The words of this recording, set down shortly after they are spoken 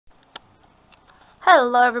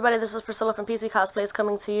Hello everybody, this is Priscilla from PcCosplays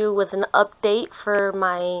coming to you with an update for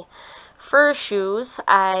my fur shoes.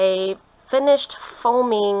 I finished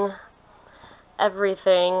foaming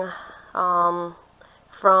everything from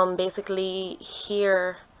basically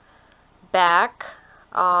here back.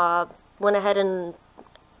 Went ahead and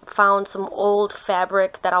found some old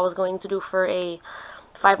fabric that I was going to do for a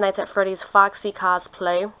Five Nights at Freddy's Foxy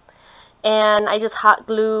cosplay, and I just hot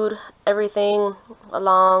glued everything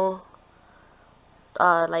along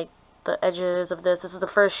like the edges of this. This is the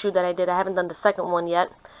first shoe that I did. I haven't done the second one yet.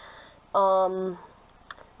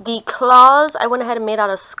 The claws I went ahead and made out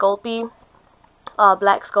of Sculpey,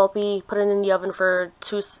 black Sculpey. Put it in the oven for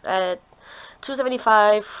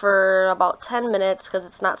 275 for about 10 minutes because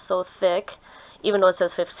it's not so thick, even though it says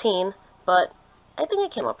 15. But I think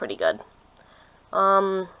it came out pretty good.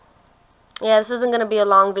 Yeah, this isn't gonna be a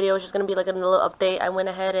long video. It's just gonna be like a little update. I went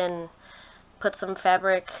ahead and put some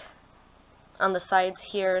fabric on the sides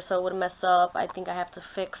here so it wouldn't mess up. I think I have to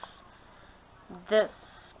fix this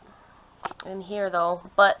in here though.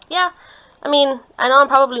 But yeah, I mean, I know I'm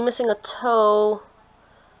probably missing a toe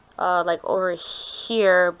like over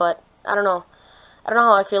here, but I don't know. I don't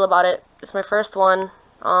know how I feel about it. It's my first one.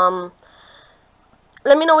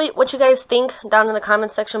 Let me know what you guys think down in the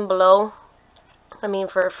comment section below. I mean,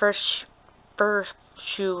 for a first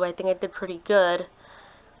shoe, I think I did pretty good.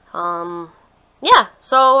 Yeah,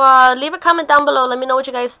 so leave a comment down below. Let me know what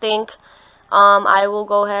you guys think. I will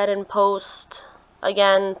go ahead and post,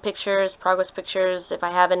 again, pictures, progress pictures, if I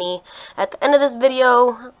have any, at the end of this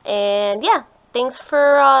video. And yeah, thanks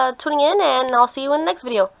for tuning in, and I'll see you in the next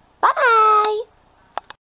video. Bye!